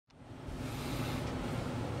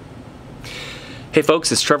Hey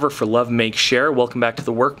folks, it's Trevor for Love Make Share. Welcome back to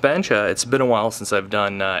the Workbench. It's been a while since I've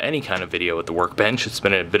done any kind of video at the Workbench. It's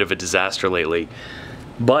been a bit of a disaster lately.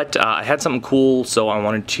 But I had something cool, so I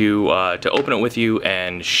wanted to open it with you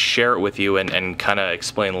and share it with you and kind of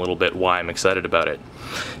explain a little bit why I'm excited about it.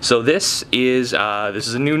 So this is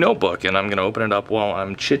a new notebook, and I'm going to open it up while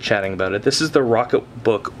I'm chit-chatting about it. This is the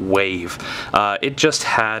Rocketbook Wave. It just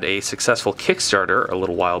had a successful Kickstarter a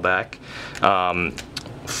little while back.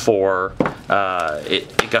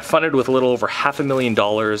 It got funded with a little over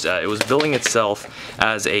 $500,000. It was billing itself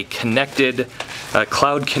as a cloud-connected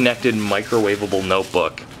microwavable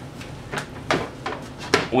notebook,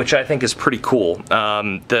 which I think is pretty cool.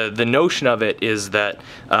 The notion of it is that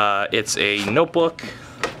it's a notebook.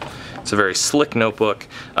 It's a very slick notebook.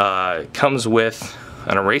 Comes with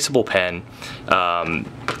an erasable pen.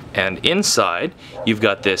 And inside, you've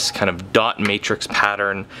got this kind of dot matrix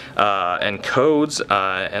pattern and codes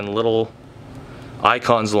and little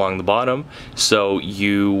icons along the bottom. So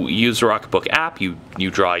you use the Rocketbook app, you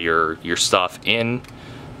draw your stuff in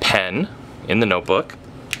pen in the notebook.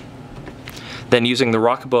 Then using the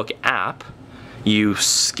Rocketbook app, you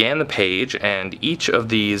scan the page, and each of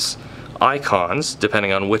these icons,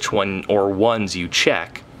 depending on which one or ones you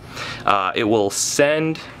check, it will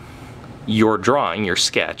send your drawing, your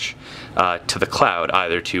sketch, to the cloud,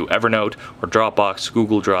 either to Evernote or Dropbox,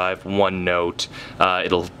 Google Drive, OneNote.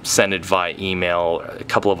 It'll send it via email, a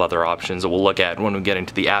couple of other options that we'll look at when we get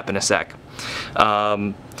into the app in a sec.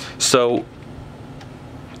 So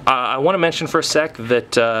I want to mention for a sec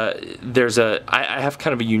that I have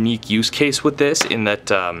kind of a unique use case with this, in that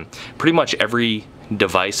pretty much every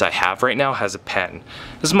device I have right now has a pen.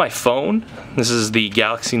 This is my phone. This is the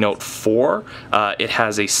Galaxy Note 4. It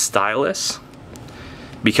has a stylus,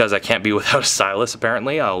 because I can't be without a stylus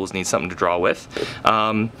apparently. I always need something to draw with.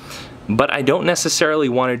 But I don't necessarily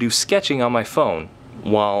want to do sketching on my phone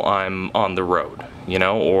while I'm on the road, you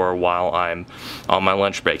know, or while I'm on my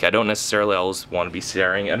lunch break. I don't necessarily always want to be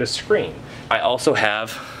staring at a screen. I also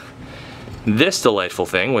have this delightful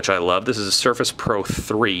thing, which I love. This is a Surface Pro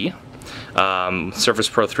 3. Surface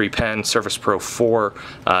Pro 3 pen, Surface Pro 4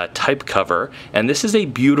 type cover, and this is a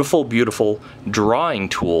beautiful, beautiful drawing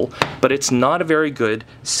tool, but it's not a very good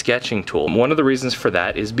sketching tool. One of the reasons for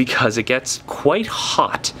that is because it gets quite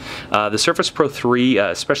hot. The Surface Pro 3,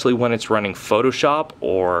 especially when it's running Photoshop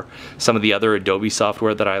or some of the other Adobe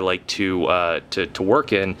software that I like to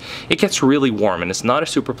work in, it gets really warm, and it's not a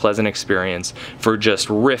super pleasant experience for just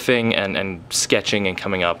riffing and sketching and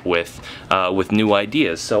coming up with new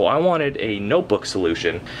ideas. So I wanted a notebook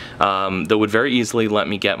solution that would very easily let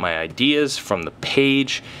me get my ideas from the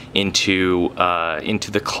page into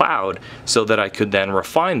the cloud, so that I could then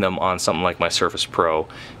refine them on something like my Surface Pro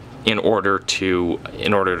in order to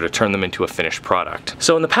turn them into a finished product.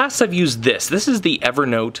 So in the past I've used this. This is the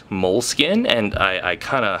Evernote Moleskin, and I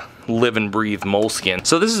kind of live and breathe Moleskin.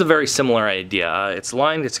 So this is a very similar idea. It's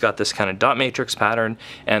lined, it's got this kind of dot matrix pattern,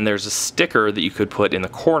 and there's a sticker that you could put in the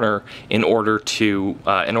corner in order to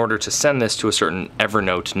send this to a certain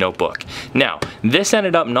Evernote notebook. Now, this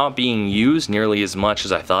ended up not being used nearly as much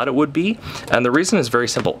as I thought it would be, and the reason is very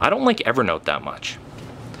simple. I don't like Evernote that much.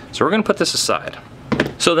 So we're gonna put this aside.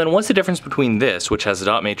 So then what's the difference between this, which has a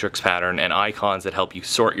dot matrix pattern and icons that help you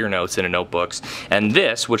sort your notes into notebooks, and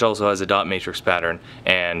this, which also has a dot matrix pattern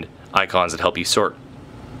and icons that help you sort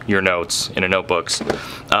your notes into notebooks?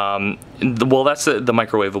 Well, that's the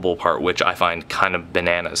microwavable part, which I find kind of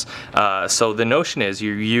bananas. So the notion is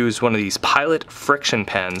you use one of these Pilot friction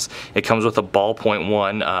pens. It comes with a ballpoint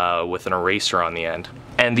one with an eraser on the end.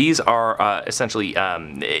 And these are essentially,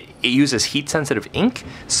 it uses heat-sensitive ink.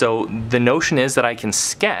 So the notion is that I can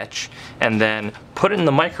sketch and then put it in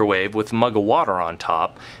the microwave with a mug of water on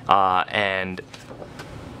top, and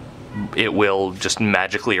it will just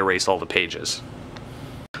magically erase all the pages.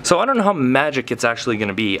 So I don't know how magic it's actually going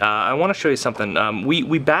to be. I want to show you something.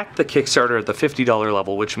 We backed the Kickstarter at the $50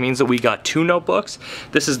 level, which means that we got 2 notebooks.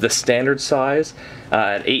 This is the standard size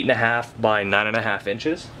at 8.5 by 9.5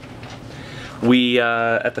 inches. We,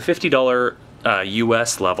 at the $50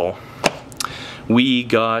 US level, we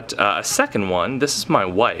got a second one. This is my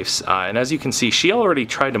wife's, and as you can see, she already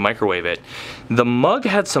tried to microwave it. The mug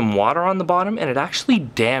had some water on the bottom, and it actually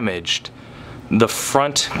damaged the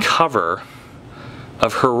front cover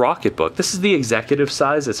of her Rocketbook. This is the executive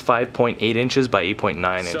size. It's 5.8 inches by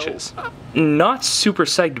 8.9 inches. Not super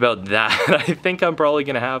psyched about that. I think I'm probably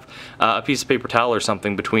gonna have a piece of paper towel or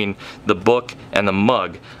something between the book and the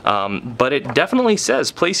mug. But it definitely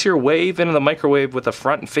says, place your wave into the microwave with the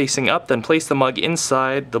front facing up, then place the mug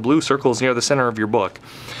inside the blue circles near the center of your book.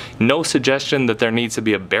 No suggestion that there needs to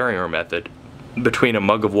be a barrier method between a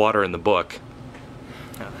mug of water and the book.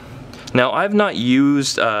 Now, I've not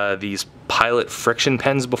used these Pilot friction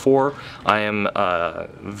pens before. I am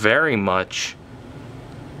very much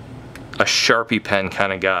a Sharpie pen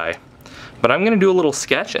kind of guy. But I'm going to do a little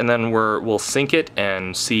sketch, and then we'll sync it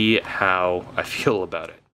and see how I feel about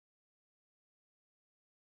it.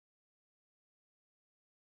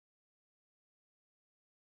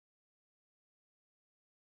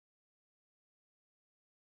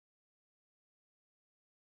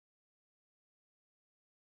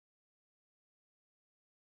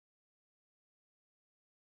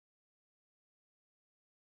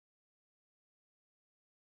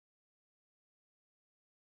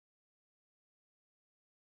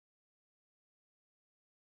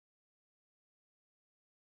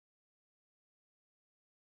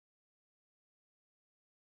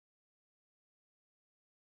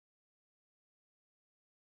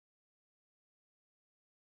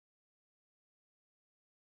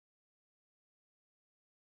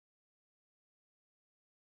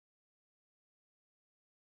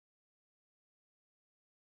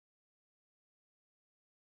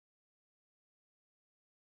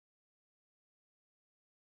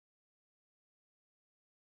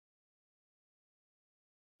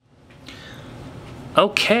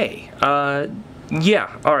 Okay,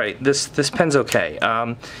 yeah, alright, this pen's okay.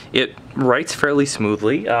 It writes fairly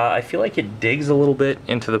smoothly. I feel like it digs a little bit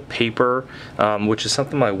into the paper, which is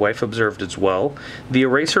something my wife observed as well. The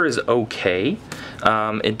eraser is okay.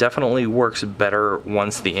 It definitely works better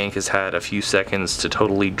once the ink has had a few seconds to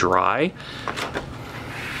totally dry.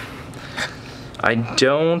 I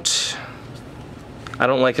don't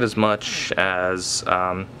like it as much as,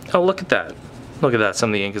 oh, look at that. Look at that, some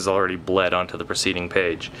of the ink is already bled onto the preceding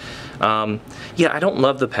page. Yeah, I don't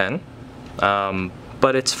love the pen,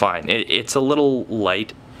 but it's fine. It's a little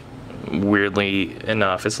light, weirdly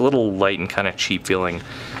enough. It's a little light and kind of cheap feeling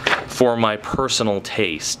for my personal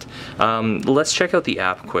taste. Let's check out the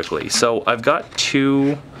app quickly. So I've got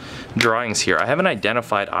two drawings here. I haven't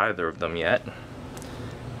identified either of them yet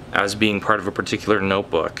as being part of a particular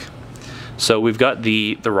notebook. So we've got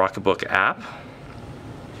the Rocketbook app.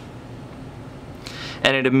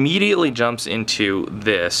 And it immediately jumps into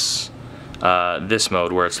this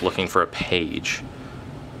mode where it's looking for a page.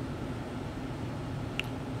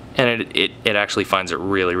 And it actually finds it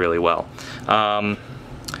really, really well.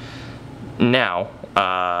 Now,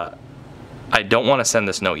 I don't want to send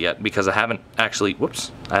this note yet because I haven't actually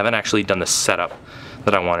done the setup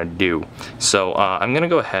that I want to do. So I'm going to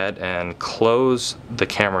go ahead and close the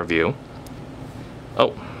camera view.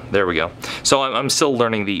 Oh, there we go. So I'm still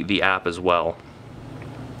learning the app as well.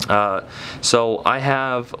 So I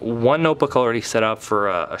have one notebook already set up for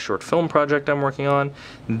a short film project I'm working on.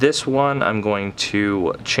 This one I'm going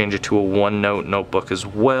to change it to a OneNote notebook as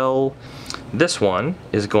well. This one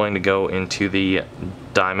is going to go into the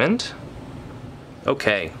diamond.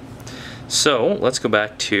 Okay, so let's go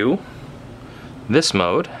back to this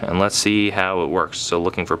mode and let's see how it works. So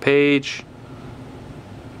looking for page,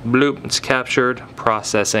 bloop, it's captured,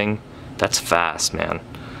 processing. That's fast, man.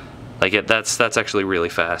 Like that's actually really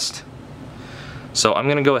fast. So I'm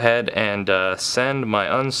gonna go ahead and send my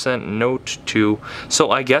unsent note to, so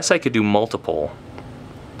I guess I could do multiple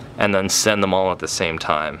and then send them all at the same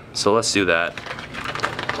time. So let's do that.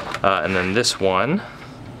 And then this one,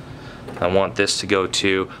 I want this to go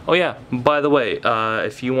to, oh yeah, by the way,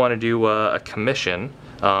 if you want to do a commission,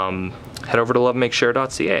 head over to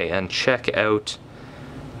lovemakeshare.ca and check out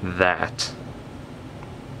that.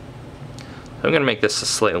 I'm going to make this a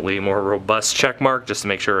slightly more robust check mark just to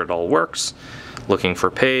make sure it all works. Looking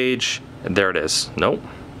for page, and there it is. Nope.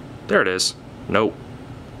 There it is. Nope.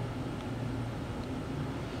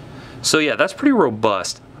 So yeah, that's pretty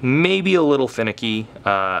robust. Maybe a little finicky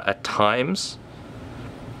at times.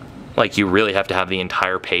 Like you really have to have the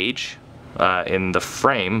entire page in the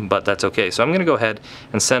frame, but that's okay. So I'm going to go ahead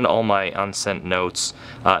and send all my unsent notes,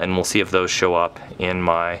 and we'll see if those show up in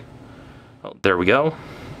my, oh, there we go.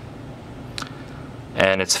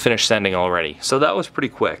 And it's finished sending already. So that was pretty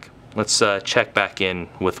quick. Let's check back in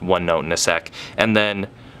with OneNote in a sec, and then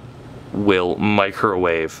we'll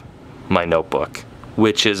microwave my notebook,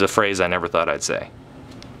 which is a phrase I never thought I'd say.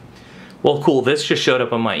 Well, cool, this just showed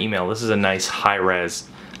up on my email. This is a nice high-res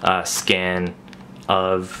scan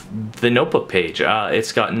of the notebook page.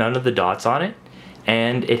 It's got none of the dots on it,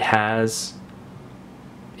 and it has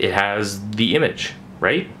the image,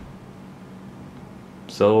 right?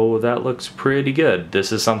 So that looks pretty good.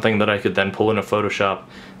 This is something that I could then pull into Photoshop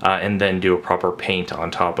and then do a proper paint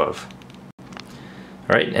on top of.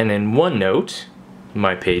 Alright, and in OneNote,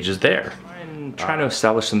 my page is there. I'm trying to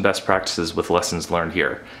establish some best practices with lessons learned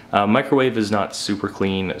here. Microwave is not super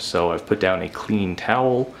clean, so I've put down a clean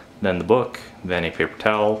towel then the book, then a paper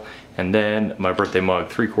towel, and then my birthday mug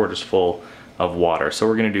 3/4 full of water. So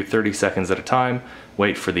we're gonna do 30 seconds at a time,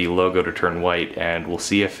 wait for the logo to turn white, and we'll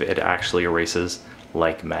see if it actually erases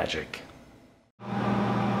like magic.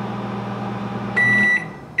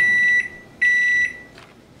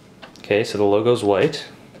 Okay, so the logo's white.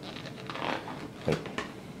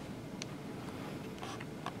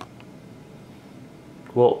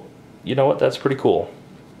 Well, you know what? That's pretty cool.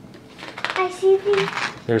 I see these.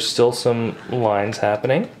 There's still some lines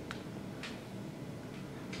happening.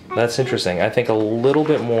 That's interesting. I think a little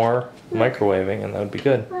bit more microwaving and that would be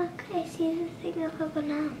good. Look, I see the thing of a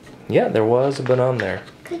banana. Yeah, there was a banana there.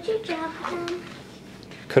 Could you draw them?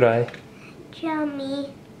 Could I? Draw me.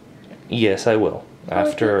 Yes, I will.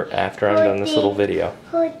 After I'm done this little video.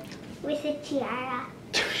 Hood with a tiara.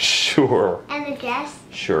 Sure. And a dress.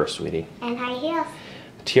 Sure, sweetie. And high heels.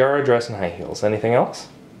 Tiara, dress, and high heels. Anything else?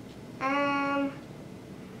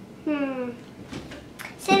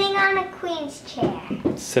 Sitting on a queen's chair.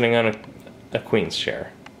 Sitting on a queen's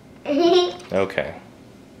chair. Okay.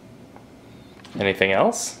 Anything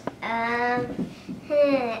else? I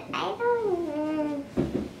don't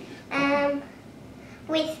know.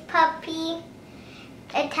 With puppy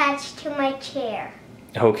attached to my chair.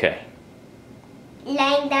 Okay.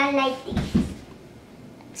 Lying down like this.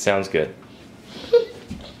 Sounds good.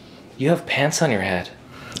 You have pants on your head.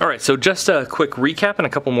 Alright, so just a quick recap and a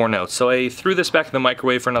couple more notes. So I threw this back in the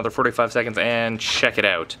microwave for another 45 seconds and check it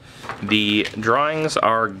out. The drawings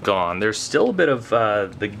are gone. There's still a bit of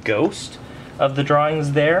the ghost of the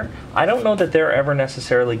drawings there. I don't know that they're ever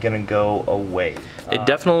necessarily going to go away.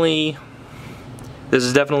 This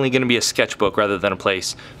is definitely going to be a sketchbook rather than a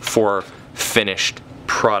place for finished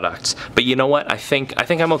products. But you know what? I think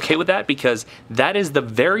I'm okay with that because that is the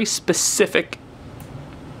very specific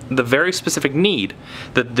need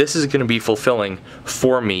that this is going to be fulfilling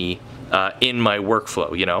for me in my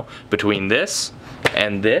workflow, you know, between this,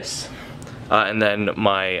 and then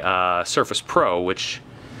my Surface Pro, which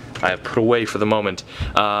I have put away for the moment.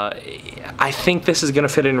 I think this is going to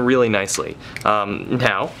fit in really nicely.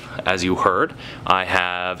 Now, as you heard, I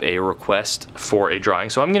have a request for a drawing,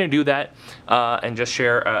 so I'm going to do that and just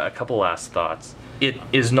share a couple last thoughts.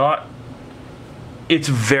 It's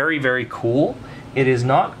very, very cool. It is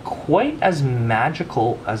not quite as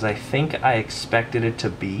magical as I think I expected it to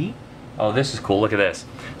be. Oh, this is cool, look at this.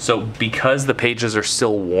 So because the pages are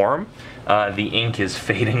still warm, the ink is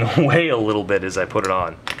fading away a little bit as I put it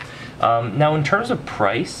on. Now in terms of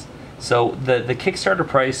price, so the Kickstarter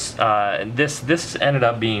price, this ended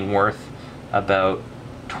up being worth about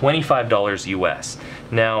 $25 US.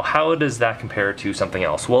 Now, how does that compare to something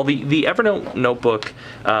else? Well, the Evernote notebook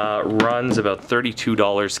runs about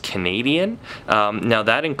 $32 Canadian. Now,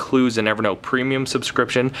 that includes an Evernote Premium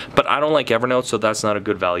subscription, but I don't like Evernote, so that's not a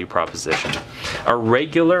good value proposition. A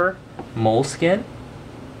regular Moleskine,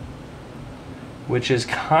 which is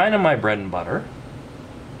kind of my bread and butter,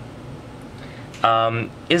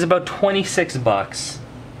 is about 26 bucks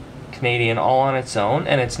Canadian all on its own,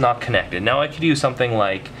 and it's not connected. Now, I could use something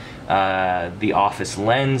like the Office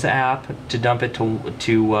Lens app to dump it to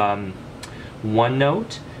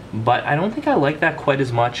OneNote, but I don't think I like that quite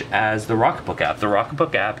as much as the Rocketbook app. The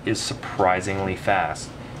Rocketbook app is surprisingly fast,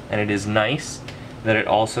 and it is nice that it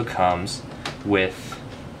also comes with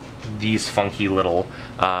these funky little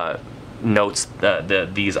notes,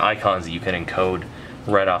 these icons that you can encode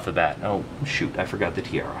right off the bat. Oh shoot, I forgot the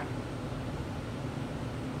tiara.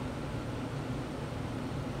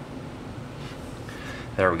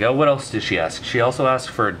 There we go. What else did she ask? She also asked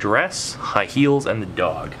for a dress, high heels, and the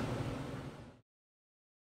dog.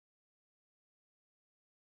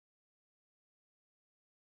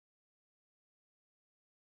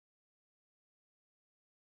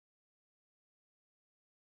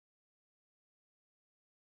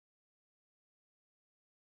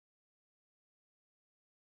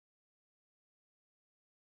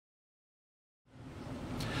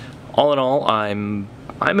 All in all, I'm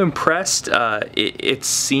impressed. It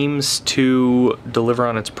seems to deliver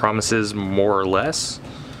on its promises more or less,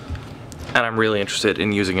 and I'm really interested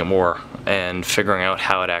in using it more and figuring out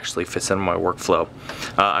how it actually fits into my workflow.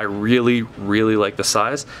 I really, really like the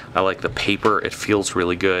size. I like the paper. It feels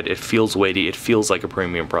really good. It feels weighty. It feels like a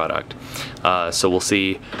premium product. So we'll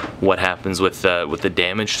see what happens with the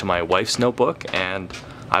damage to my wife's notebook, and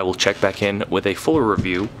I will check back in with a fuller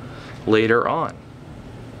review later on.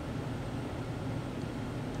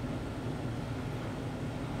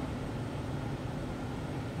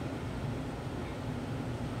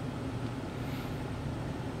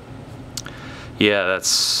 Yeah,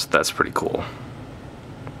 that's pretty cool.